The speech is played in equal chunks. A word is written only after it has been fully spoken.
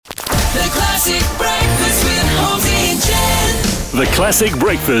Classic Breakfast with Holmsey and Jen. The Classic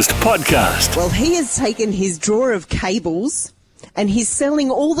Breakfast Podcast. Well, he has taken his drawer of cables and he's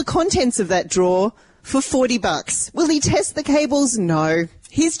selling all the contents of that drawer for $40. Will he test the cables? No.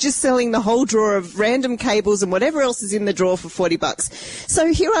 He's just selling the whole drawer of random cables and whatever else is in the drawer for $40.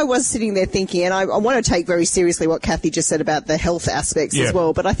 So here I was sitting there thinking, and I want to take very seriously what Kathy just said about the health aspects as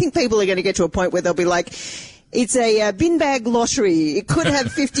well, but I think people are going to get to a point where they'll be like, it's a bin bag lottery. It could have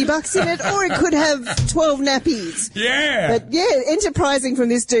 $50 in it, or it could have 12 nappies. Yeah. But yeah, enterprising from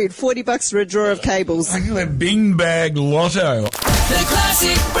this dude. $40 for a drawer of cables. I call it bin bag lotto. The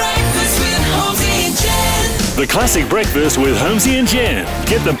Classic Breakfast with Holmsey and Jen. The Classic Breakfast with Holmsey and Jen.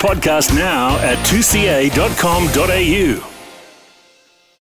 Get the podcast now at 2ca.com.au.